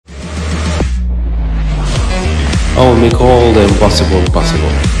I will make all the impossible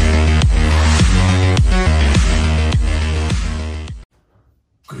possible.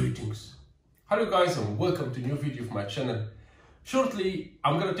 Greetings. Hello guys and welcome to a new video of my channel. Shortly,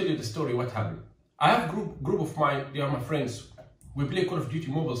 I'm gonna tell you the story what happened. I have a group of mine, they are my friends. We play Call of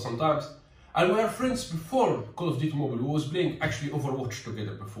Duty Mobile sometimes. And we are friends before Call of Duty Mobile. We was playing actually Overwatch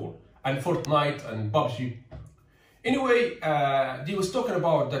together before. And Fortnite and PUBG. Anyway, they was talking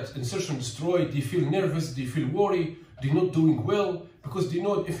about that in Search and Destroy, they feel nervous, they feel worried, they're not doing well, because they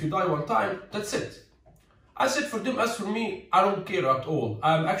know if you die one time, that's it. I said for them, as for me, I don't care at all.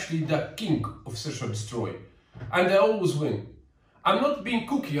 I'm actually the king of Search and Destroy. And I always win. I'm not being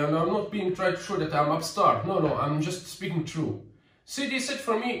cookie and I'm not being trying to show that I'm upstart. No, I'm just speaking true. So they said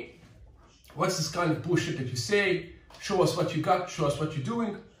for me, what's this kind of bullshit that you say? Show us what you got, show us what you're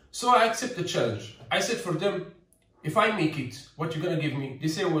doing. So I accept the challenge. I said for them, if I make it, what you're gonna give me? They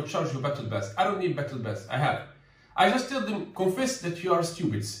say we'll charge you battle pass. I don't need battle pass. I just tell them, confess that you are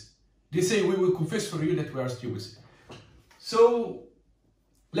stupids. They say we will confess for you that we are stupids. So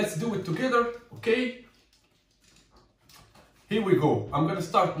let's do it together, okay? Here we go. I'm gonna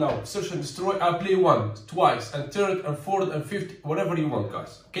start now. Search and Destroy. I'll play once, twice, and third, and fourth, and fifth, whatever you want,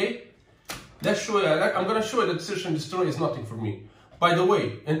 guys. Okay? Let's show you. I'm gonna show you that Search and Destroy is nothing for me. By the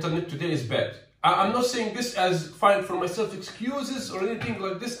way, internet today is bad. I'm not saying this as find for myself excuses or anything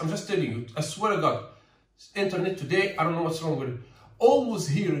like this. I'm just telling you. I swear to God, internet today. I don't know what's wrong with it. Always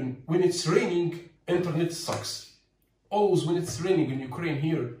hearing when it's raining, internet sucks. Always when it's raining in Ukraine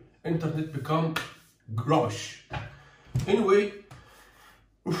here, internet become rubbish. Anyway,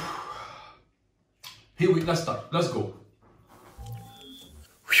 let's start. Let's go.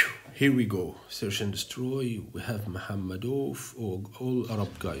 Here we go. Search and Destroy. We have Mohammadov, all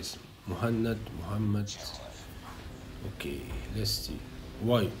Arab guys. Muhammad. Okay, let's see.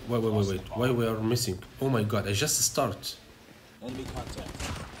 Wait. Why we are missing? Oh my God! I just start.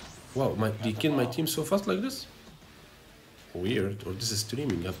 Wow, they kill my team so fast like this? Weird. Or this is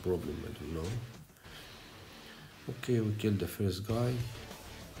streaming have problem. I don't know. Okay, we killed the first guy.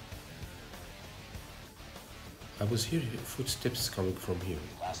 I was hearing footsteps coming from here.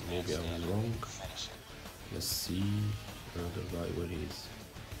 Maybe I was wrong. Let's see another guy where he is.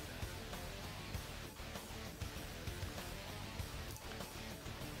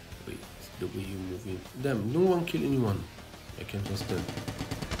 Wait, the way you're moving. Damn, no one kill anyone. I can't trust them.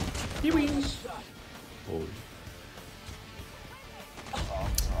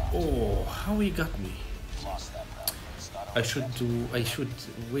 Oh, how he got me. I should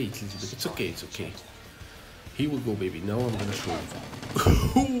wait a little bit. It's okay. Here we go, baby. Now I'm gonna show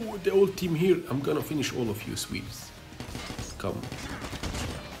you. The whole team here. I'm gonna finish all of you, sweeps. Come.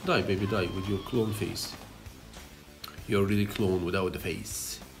 Die, baby, die with your clone face. You're really clone without the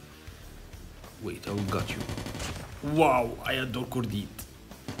face. Wait, I got you. Wow, I adore Cordit.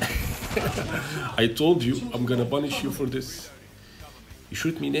 I told you, I'm gonna punish you for this. You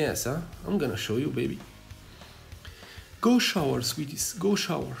shoot me in the ass, huh? I'm gonna show you, baby. Go shower, sweeties. Go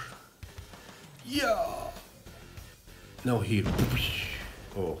shower. Yeah. Now here.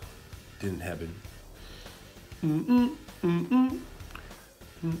 Oh, didn't happen.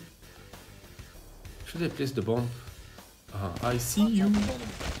 Should I place the bomb? I see you.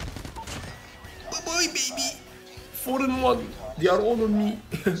 Bye-bye, baby. 4-1. They are all on me.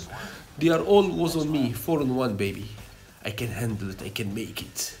 They are all was on me. 4-1, baby. I can handle it. I can make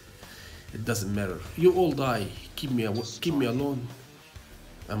it. It doesn't matter. You all die. Keep me alone.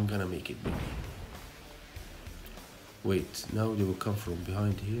 I'm gonna make it, baby. Wait, now they will come from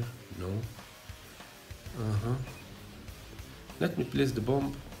behind here. No. Let me place the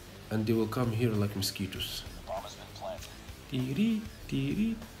bomb, and they will come here like mosquitoes. The bomb has been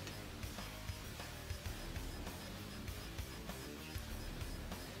planted.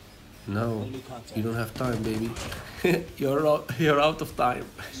 No, you don't have time, baby. You're out of time.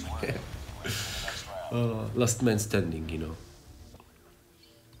 Last man standing, you know.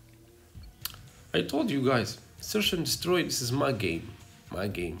 I told you guys, Search and Destroy, this is my game.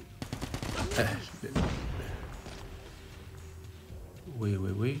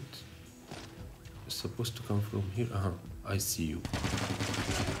 Wait. It's supposed to come from here. I see you.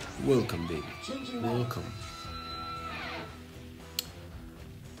 Welcome, baby. Welcome.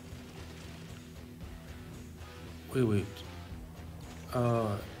 Wait.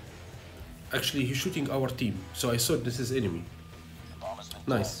 Actually, he's shooting our team, so I thought this is enemy.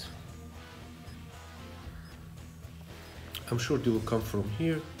 Nice. I'm sure they will come from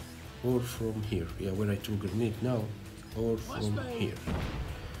here or from here. Yeah, where I threw grenade now, or from here.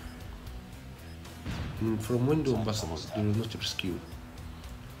 From window impossible. They will not rescue.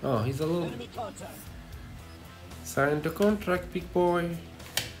 Oh, he's alone. Sign the contract, big boy.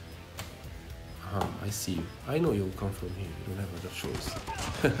 I see you. I know you'll come from here. You don't have other choice.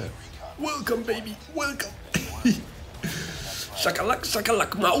 Welcome, baby. Welcome.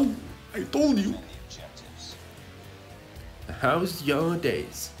 Shakalak, Mao. I told you. How's your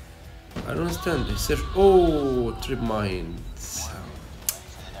days? I don't understand. They said, oh, trip mines.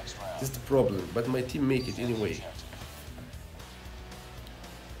 This is the problem. But my team make it anyway.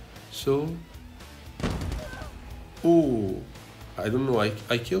 So, oh, I don't know.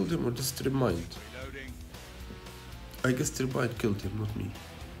 I killed him or just trip mine. I guess trip mine killed him, not me.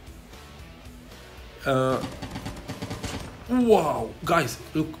 Wow, guys,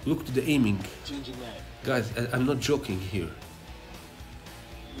 look to the aiming. Guys, I'm not joking here.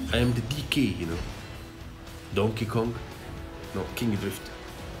 I am the DK, you know. Donkey Kong, no, King Drift.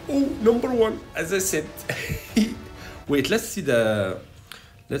 Oh, #1, as I said. Wait, let's see the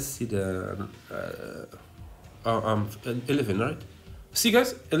 11, right? See,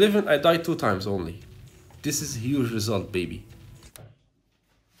 guys, 11. I died 2 times only. This is a huge result, baby.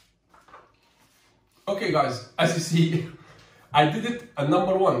 Okay, guys, as you see, I did it a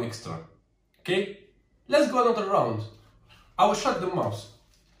 #1 extra. Okay, let's go another round. I will shut the mouse.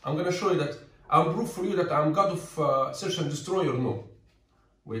 I'm gonna show you that I'll prove for you that I'm god of search and destroy or no.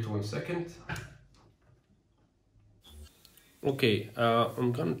 Wait 1 second. Okay,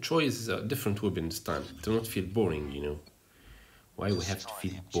 I'm gonna choose a different weapon this time to not feel boring, you know. Why we have to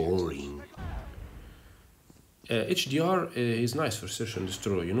feel boring? HDR is nice for search and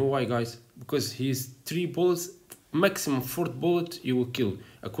destroy. You know why, guys? Because he's 3 bullets, maximum 4th bullet you will kill,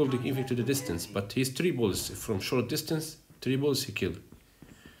 according even to the distance. But he's 3 bullets from short distance, 3 bullets he killed.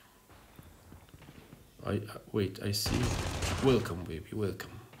 Wait, I see. Welcome, baby,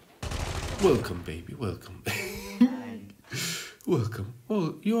 welcome. Welcome, baby, welcome. Welcome.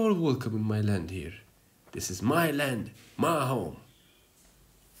 Oh, you're all welcome in my land here. This is my land, my home.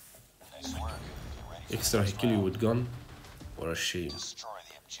 Extra, he kill you with gun? What a shame.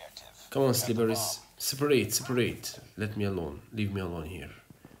 Come on, Slipperies. Separate. Let me alone. Leave me alone here.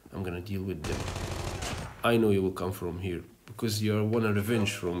 I'm gonna deal with them. I know you will come from here because you want a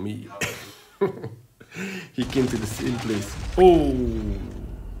revenge from me. He came to the same place. Oh,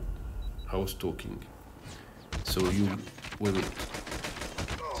 I was talking. So you wait.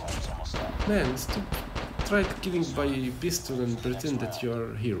 Man, stop. Try killing by pistol and pretend that you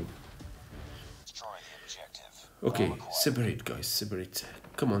are a hero. Okay, separate, guys, separate.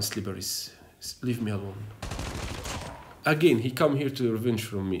 Come on, Slipperies. Leave me alone. Again, he come here to revenge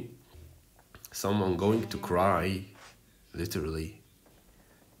from me. Someone going to cry. Literally.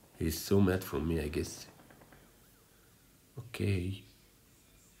 He's so mad from me, I guess. Okay.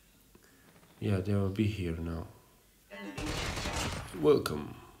 Yeah, they will be here now.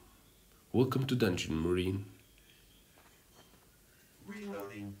 Welcome. Welcome to Dungeon, Marine.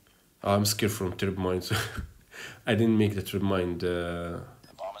 I'm scared from trip mines. I didn't make the trip mine.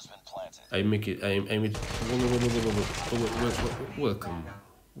 I make it. I made.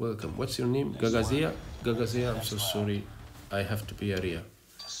 Welcome. What's your name? Gagazea? I'm so sorry. I have to be area.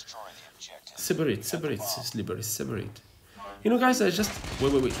 Separate, Slippery, separate. You know, guys, I just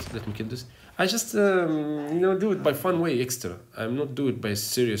wait. Let me kill this. I just you know, do it by fun way extra. I'm not do it by a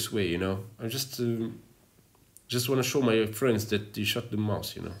serious way. You know, I just want to show my friends that you shot the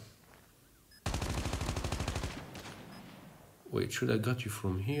mouse. You know. Wait, should I got you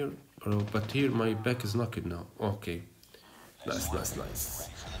from here? But here my back is knocked now. Okay, nice.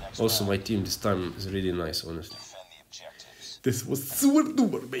 Also, my team this time is really nice, honestly. This was super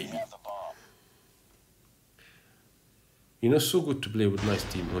duper, baby. You know, so good to play with nice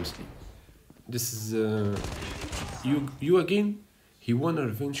team, honestly. This is you again. He won a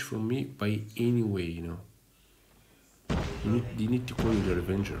revenge from me by any way, you know. You need to call you the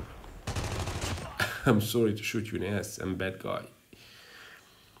Revenger. I'm sorry to shoot you in the ass. I'm a bad guy.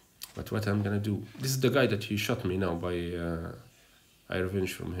 But what I'm gonna do? This is the guy that he shot me now by. I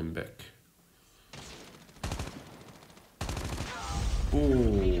revenge from him back.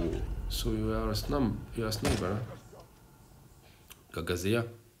 Oh, so you are a sniper, huh? Gagazea.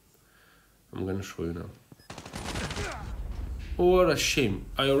 I'm gonna show you now. Oh, what a shame.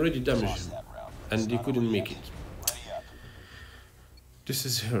 I already damaged him. And he couldn't make it. This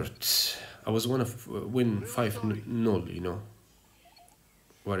is hurt. I was one of win 5-0, you know.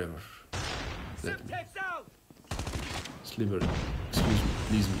 Whatever. Let me. Slippery. Excuse me.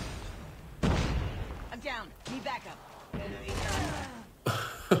 Please me. I'm down. Need backup.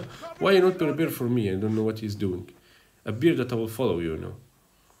 Why you not prepare for me? I don't know what he's doing. A beer that I will follow you know.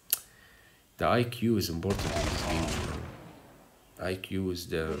 The IQ is important in this game. You know? IQ is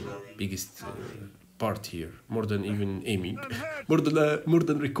the biggest part here, more than even aiming, more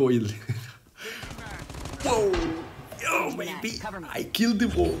than recoil. Whoa! Yo, baby! I killed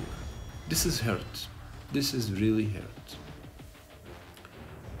them all. This is hurt. This is really hurt.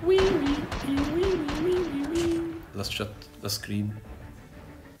 Last shot, last screen.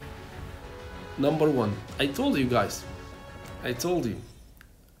 Number 1. I told you guys. I told you.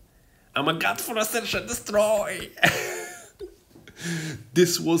 I'm a god for a search and destroy.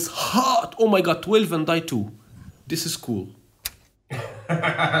 This was hot. Oh my god, 12 and die 2. This is cool.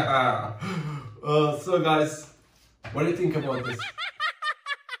 So guys, what do you think about this?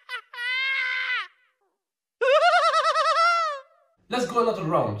 Let's go another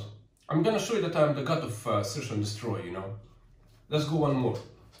round. I'm gonna show you that I'm the god of search and destroy, you know. Let's go one more.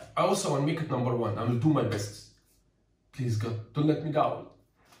 I also want to make it number 1. I will do my best. Please God, don't let me down.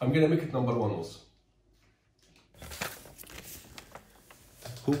 I'm gonna make it number 1 also.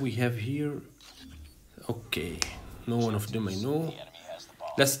 Who we have here? Okay, no one of them I know.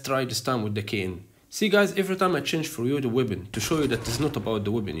 Let's try this time with the KN. See guys, every time I change for you the weapon, to show you that it's not about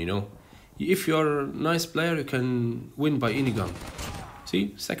the weapon, you know. If you're a nice player, you can win by any gun.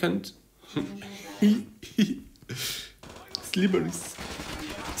 See, second. Slippery.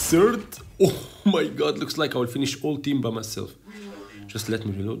 Third. Oh my god, looks like I will finish all team by myself. Just let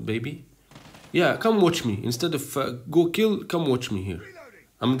me reload, baby. Yeah, come watch me. Instead of go kill, come watch me here.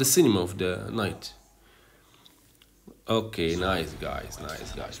 I'm the cinema of the night. Okay, nice guys,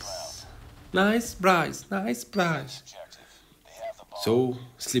 nice guys. Nice prize, nice prize. So,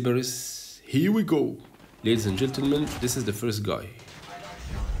 Slipperies, here we go. Ladies and gentlemen, this is the first guy.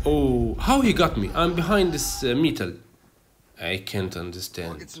 Oh, how he got me? I'm behind this metal. I can't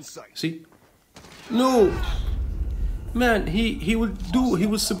understand. See? No! Man, he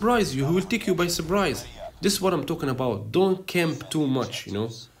will surprise you. He will take you by surprise. This is what I'm talking about. Don't camp too much, you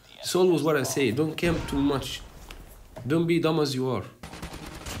know? It's always what I say. Don't camp too much. Don't be dumb as you are.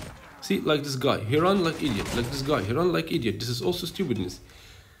 See, like this guy. He run like idiot. Like this guy. He run like idiot. This is also stupidness.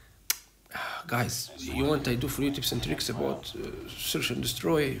 Guys, you want I do for you tips and tricks about search and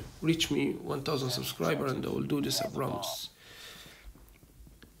destroy? Reach me 1,000 subscribers and I will do this, I promise.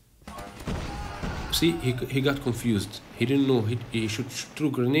 See, he got confused. He didn't know he should shoot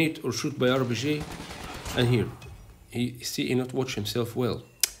through grenade or shoot by RPG. And here, he not watch himself well.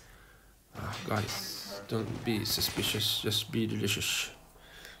 Guys, don't be suspicious, just be delicious.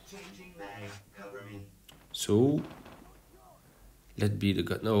 So, let be the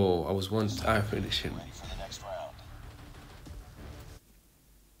god. No, I was once. I finished him.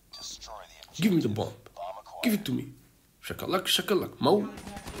 Give me the bomb. Give it to me. Shakalak, shakalak, Mo.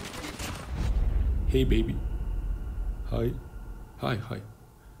 Hey, baby. Hi. Hi, hi.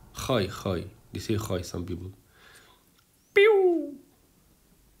 Hi, hi. They say hi, some people. Pew!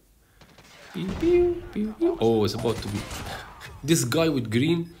 Pew, pew, pew, pew. Oh, it's about to be. This guy with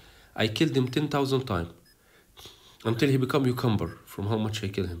green, I killed him 10,000 times. Until he become cucumber from how much I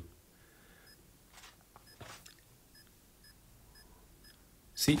kill him.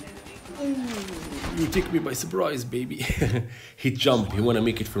 See? You take me by surprise, baby. He jump. He wanna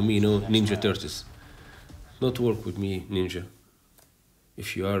make it for me, you know, Ninja Turtles. Not work with me, Ninja.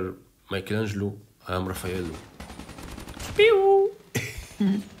 If you are Michelangelo, I am Raffaello. Pew!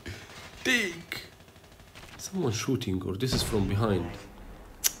 Take! Someone shooting, or this is from behind.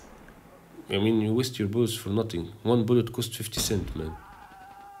 I mean, you waste your bullets for nothing. One bullet costs 50 cents, man.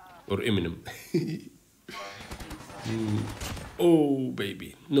 Or Eminem. Oh,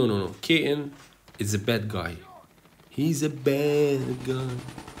 baby. No, no, no. KN is a bad guy. He's a bad guy.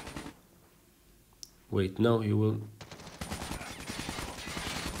 Wait, now he will...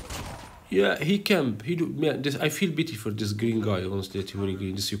 Yeah, he camp. He do. Man, I feel pity for this green guy, honestly, that he really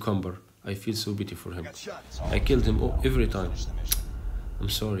green. This cucumber. I feel so pity for him. I killed him every time. I'm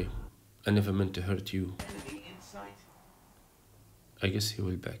sorry. I never meant to hurt you. I guess he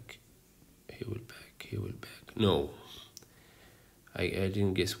will back. He will back. He will back. No. I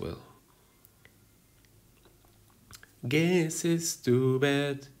didn't guess well. Guess it's too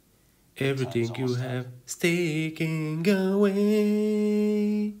bad. Everything you have is taken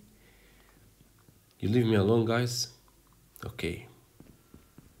away. You leave me alone, guys? Okay.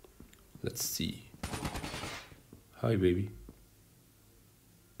 Let's see. Hi, baby.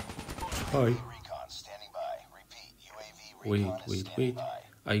 Hi. Wait.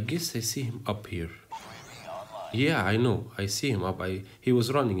 I guess I see him up here. Yeah, I know. I see him up. He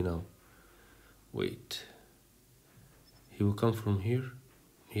was running now. Wait. He will come from here?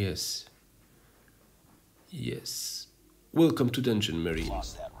 Yes. Yes. Welcome to Dungeon, Marine.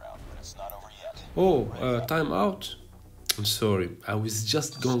 Oh, time out? I'm sorry. I was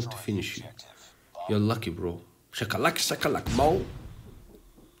just going to finish you. You're lucky, bro. Shakalak, mo.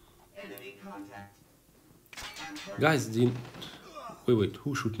 Guys, wait,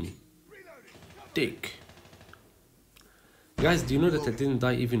 who shoot me? Dick. Guys, do you know that I didn't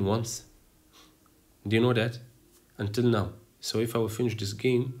die even once? Do you know that? Until now. So if I will finish this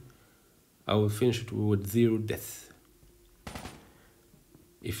game, I will finish it with 0 death.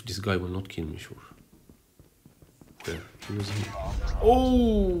 If this guy will not kill me, sure. Where? He was here.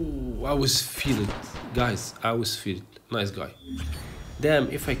 Oh, I was feeling it. Guys, I was feeling it. Nice guy. Damn,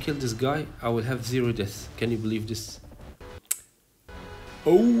 if I kill this guy, I will have 0 deaths. Can you believe this?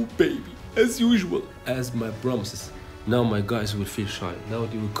 Oh, baby. As usual. As my promises. Now my guys will feel shy. Now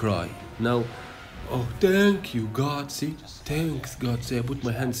they will cry. Now, oh, thank you, God. See? Thanks, God. See, I put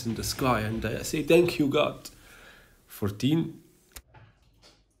my hands in the sky and I say, thank you, God. 14.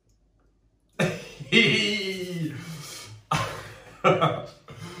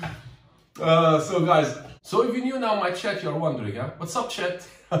 So guys, so if you're new now my chat, you're wondering, huh? What's up, chat?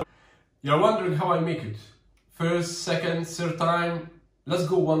 You're wondering how I make it. First, second, third time. Let's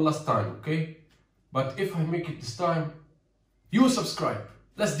go one last time, okay? But if I make it this time, you subscribe.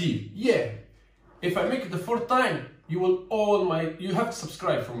 Let's deal. Yeah. If I make it the 4th time, you have to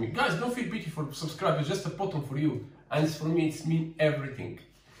subscribe for me. Guys, don't feel pity for subscribe. It's just a button for you. And for me, it's mean everything.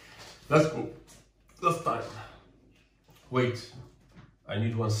 Let's go. Last time. Wait. I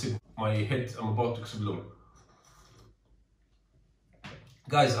need one sip. My head, I'm about to explode.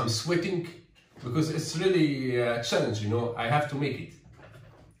 Guys, I'm sweating because it's really a challenge, you know. I have to make it.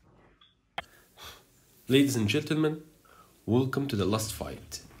 Ladies and gentlemen, welcome to the last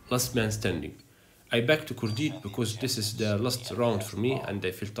fight. Last man standing. I back to COD because this is the last round for me and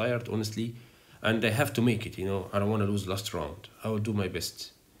I feel tired, honestly. And I have to make it, you know. I don't want to lose last round. I will do my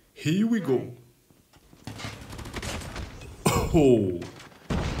best. Here we go. Oh,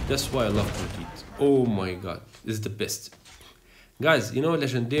 that's why I love COD. Oh my god, this is the best. Guys, you know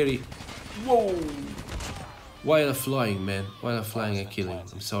legendary. Whoa! While flying, man. While flying, I kill him.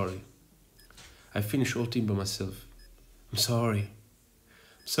 I'm sorry. I finish all team by myself. I'm sorry.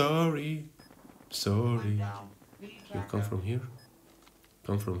 Sorry. Sorry. You come from here?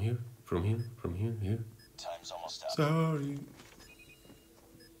 Come from here? From here? From here? Here? Time's almost up. Sorry.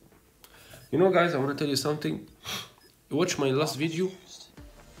 You know, guys, I want to tell you something. You watch my last video?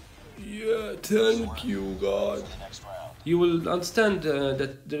 Yeah, thank you, God. You will understand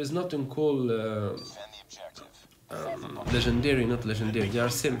that there is nothing called legendary, not legendary. They are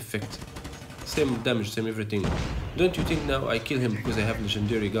same effect. Same damage, same everything. Don't you think now I kill him because I have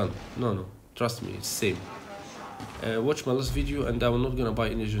legendary gun? No, no. Trust me, it's same. Watch my last video and I'm not gonna buy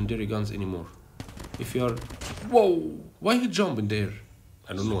any legendary guns anymore. If you are... Whoa! Why you jump in there?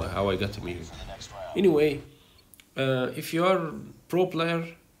 I don't know how I got him here. Anyway, if you are pro player,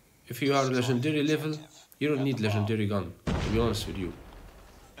 if you are legendary level, you don't need legendary gun, to be honest with you.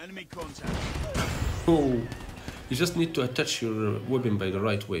 Enemy contact. Oh, you just need to attach your weapon by the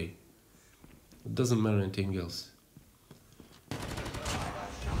right way. It doesn't matter anything else.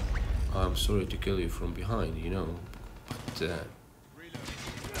 I'm sorry to kill you from behind, you know, but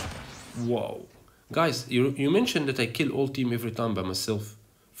wow. Guys, you mentioned that I kill all team every time by myself.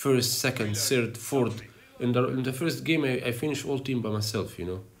 First, second, third, fourth. In the first game, I finished all team by myself, you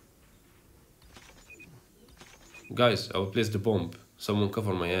know. Guys, I will place the bomb. Someone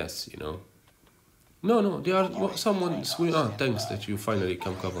cover my ass, you know. No, they are... Someone... thanks that you finally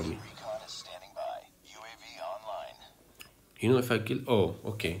come cover me. You know, if I kill... Oh,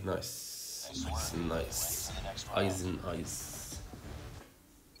 okay, nice. Nice. Eyes in eyes.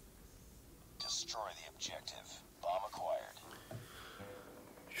 Destroy the objective. Bomb acquired.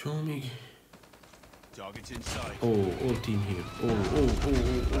 Show me... Target inside. Oh, all team here.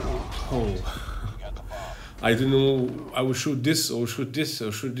 Oh. I don't know, I will shoot this or shoot this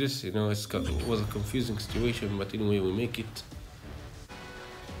or shoot this, you know, it was a confusing situation, but anyway, we make it.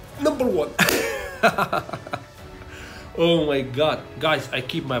 Number 1! Oh my god, guys, I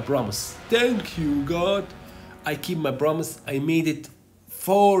keep my promise. Thank you, God. I keep my promise. I made it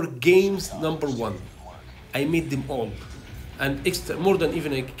 4 games number 1. I made them all. And extra, more than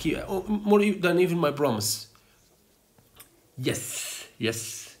even my promise. Yes.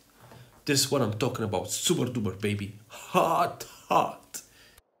 This is what I'm talking about. Super duper, baby. Hot. I'm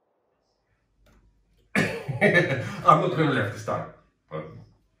not gonna left this time. But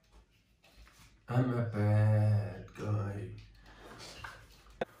I'm a bad guy.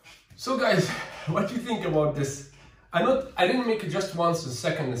 So guys, what do you think about this? I didn't make it just once and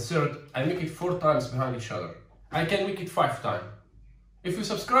second and third. I make it 4 times behind each other. I can make it 5 times. If you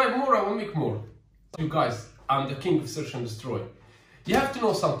subscribe more, I will make more. You guys, I'm the king of search and destroy. You have to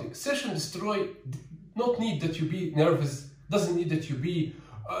know something. Search and destroy, not need that you be nervous, doesn't need that you be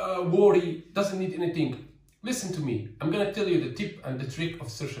worried, doesn't need anything. Listen to me. I'm gonna tell you the tip and the trick of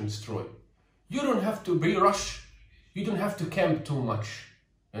search and destroy. You don't have to be rush. You don't have to camp too much.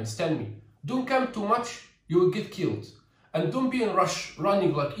 You understand me? Don't camp too much, you will get killed. And don't be in rush,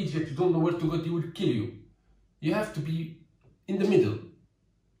 running like idiot, you don't know where to go, they will kill you. You have to be in the middle.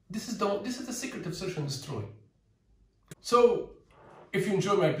 This is the secret of search and destroy. So, if you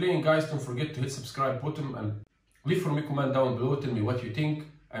enjoy my playing, guys, don't forget to hit subscribe button and leave for me comment down below, tell me what you think,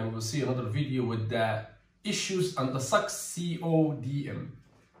 and we'll see another video with the issues and the sucks CODM.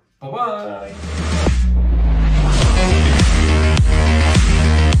 Bye bye!